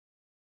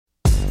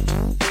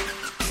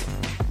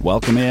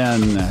Welcome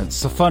in.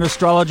 It's the Fun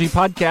Astrology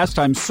Podcast.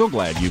 I'm so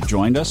glad you've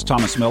joined us,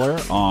 Thomas Miller,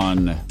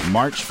 on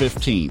March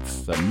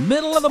 15th, the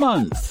middle of the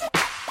month,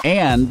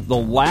 and the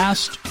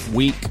last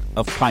week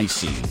of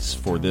Pisces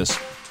for this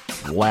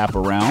lap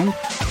around.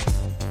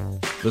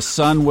 The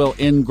sun will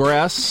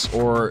ingress,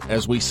 or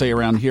as we say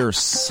around here,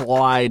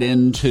 slide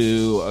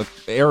into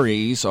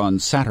Aries on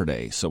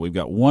Saturday. So we've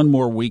got one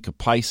more week of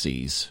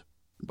Pisces.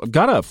 I've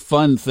got a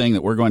fun thing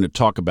that we're going to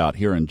talk about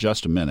here in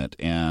just a minute,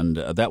 and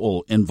that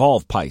will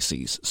involve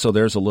Pisces. So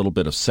there's a little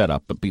bit of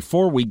setup. But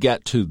before we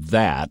get to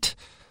that,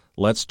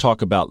 let's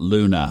talk about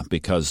Luna,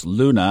 because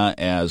Luna,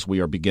 as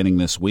we are beginning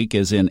this week,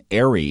 is in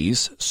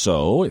Aries.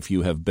 So if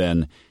you have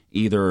been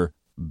either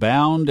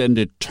bound and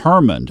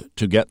determined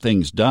to get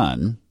things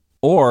done,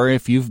 or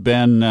if you've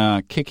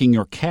been kicking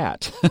your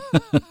cat,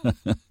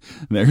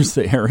 there's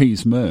the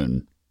Aries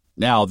moon.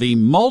 Now, the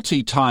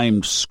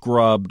multi-timed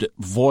scrubbed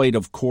void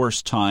of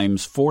course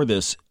times for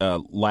this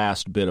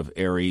last bit of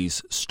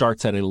Aries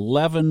starts at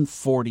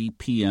 11:40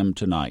 p.m.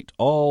 tonight.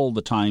 All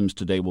the times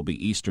today will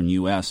be Eastern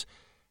U.S.,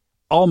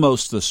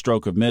 almost the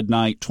stroke of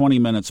midnight, 20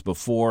 minutes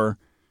before.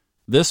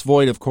 This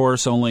void, of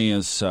course, only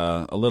is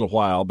a little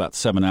while, about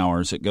 7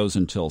 hours. It goes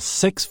until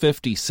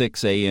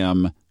 6:56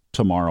 a.m.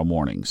 tomorrow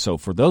morning. So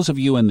for those of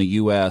you in the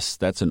U.S.,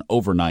 that's an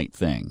overnight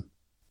thing.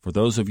 For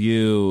those of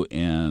you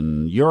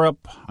in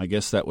Europe, I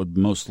guess that would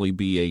mostly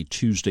be a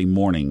Tuesday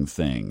morning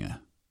thing.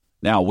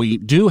 Now, we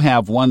do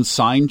have one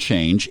sign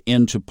change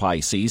into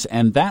Pisces,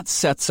 and that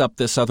sets up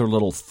this other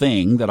little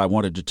thing that I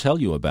wanted to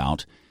tell you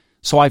about.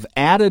 So I've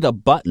added a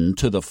button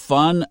to the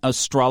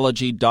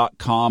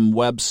funastrology.com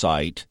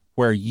website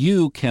where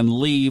you can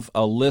leave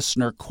a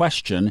listener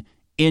question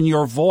in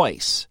your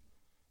voice,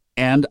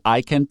 and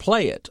I can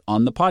play it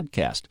on the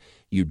podcast.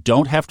 You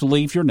don't have to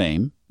leave your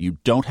name. You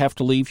don't have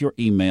to leave your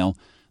email.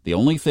 The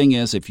only thing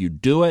is, if you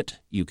do it,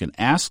 you can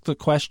ask the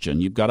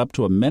question. You've got up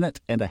to a minute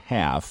and a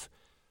half,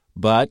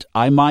 but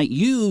I might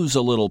use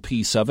a little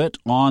piece of it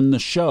on the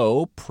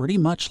show pretty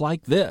much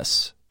like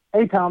this.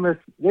 Hey, Thomas,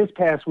 this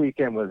past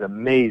weekend was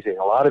amazing.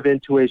 A lot of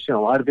intuition,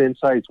 a lot of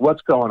insights.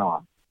 What's going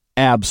on?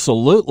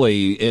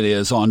 Absolutely, it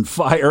is on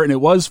fire, and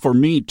it was for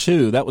me,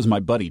 too. That was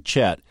my buddy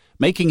Chet,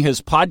 making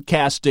his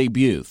podcast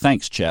debut.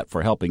 Thanks, Chet,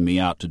 for helping me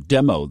out to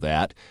demo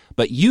that.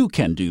 But you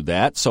can do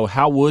that, so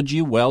how would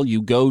you? Well,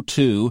 you go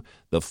to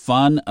the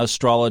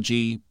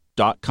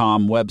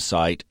funastrology.com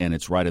website, and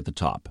it's right at the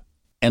top.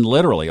 And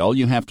literally, all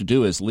you have to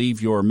do is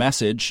leave your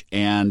message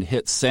and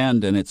hit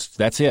send, and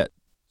that's it.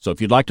 So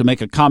if you'd like to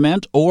make a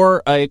comment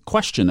or a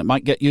question that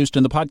might get used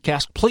in the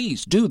podcast,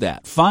 please do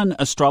that.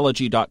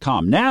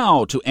 funastrology.com.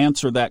 Now, to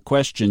answer that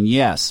question,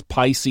 yes,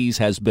 Pisces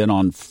has been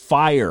on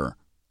fire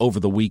over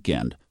the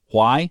weekend.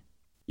 Why?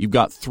 You've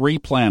got 3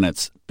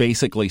 planets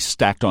basically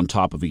stacked on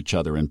top of each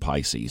other in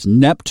Pisces.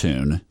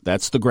 Neptune,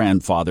 that's the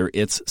grandfather.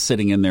 It's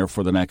sitting in there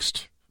for the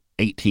next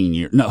 18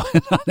 years. No,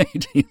 not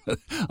 18,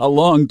 a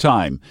long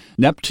time.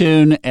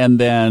 Neptune, and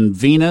then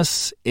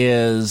Venus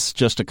is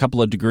just a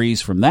couple of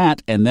degrees from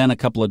that, and then a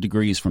couple of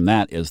degrees from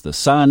that is the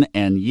sun.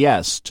 And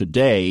yes,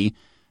 today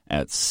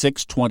at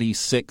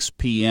 6:26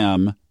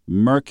 p.m.,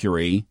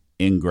 Mercury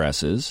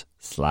ingresses,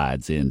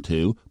 slides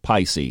into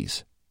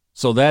Pisces.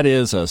 So that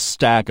is a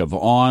stack of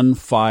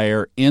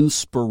on-fire,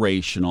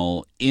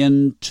 inspirational,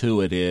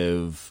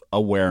 intuitive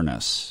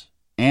awareness.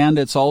 And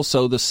it's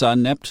also the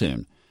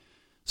Sun-Neptune.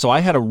 So I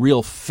had a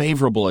real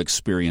favorable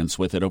experience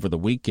with it over the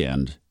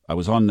weekend. I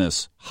was on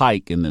this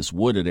hike in this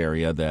wooded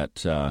area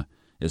that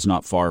is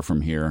not far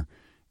from here.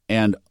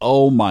 And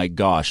oh my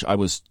gosh, I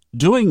was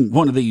doing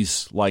one of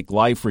these like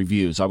life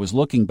reviews. I was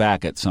looking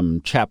back at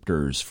some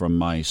chapters from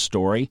my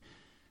story,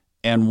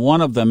 and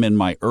one of them in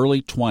my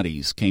early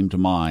 20s came to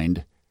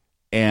mind.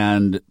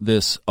 And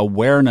this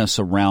awareness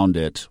around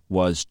it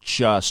was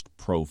just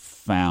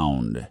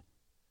profound.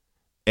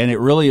 And it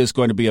really is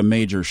going to be a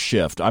major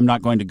shift. I'm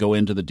not going to go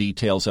into the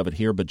details of it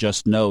here, but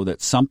just know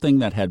that something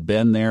that had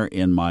been there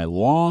in my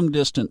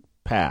long-distant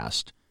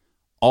past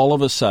all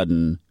of a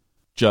sudden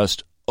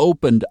just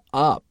opened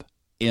up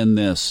in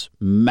this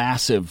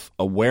massive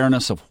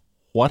awareness of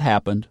what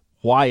happened,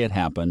 why it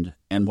happened,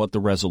 and what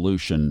the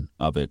resolution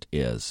of it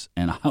is.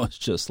 And I was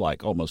just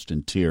like almost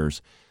in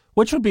tears,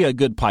 which would be a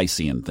good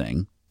Piscean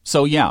thing.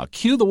 So yeah,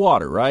 cue the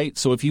water, right?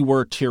 So if you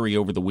were teary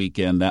over the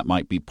weekend, that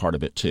might be part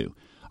of it too.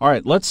 All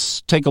right,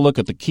 let's take a look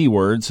at the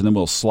keywords, and then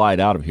we'll slide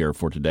out of here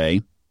for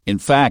today. In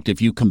fact,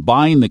 if you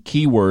combine the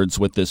keywords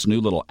with this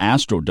new little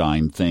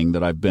Astrodyne thing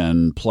that I've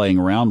been playing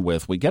around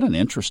with, we get an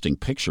interesting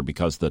picture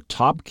because the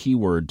top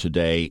keyword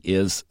today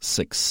is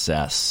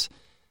success.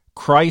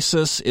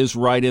 Crisis is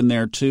right in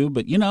there too,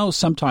 but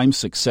sometimes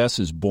success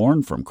is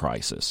born from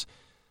crisis.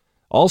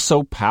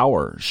 Also,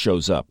 power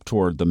shows up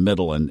toward the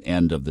middle and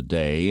end of the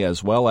day,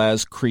 as well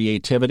as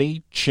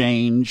creativity,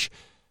 change,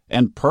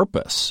 and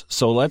purpose.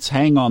 So let's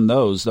hang on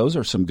those. Those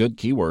are some good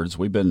keywords.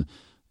 We've been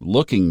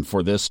looking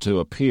for this to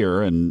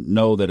appear, and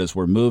know that as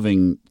we're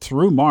moving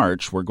through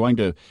March, we're going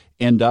to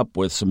end up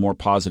with some more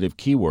positive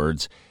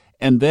keywords.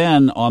 And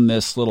then on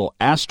this little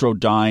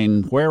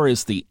Astrodyne, where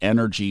is the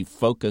energy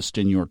focused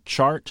in your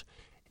chart?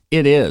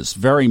 It is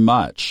very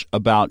much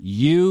about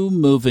you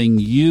moving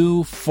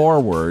you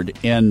forward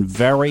in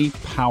very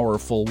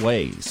powerful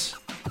ways.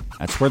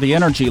 That's where the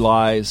energy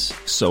lies.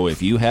 So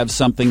if you have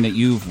something that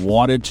you've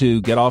wanted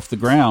to get off the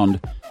ground,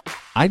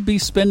 I'd be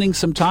spending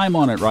some time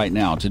on it right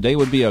now. Today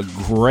would be a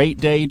great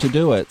day to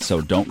do it,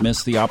 so don't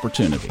miss the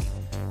opportunity.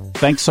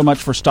 Thanks so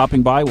much for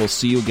stopping by. We'll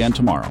see you again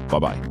tomorrow.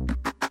 Bye-bye.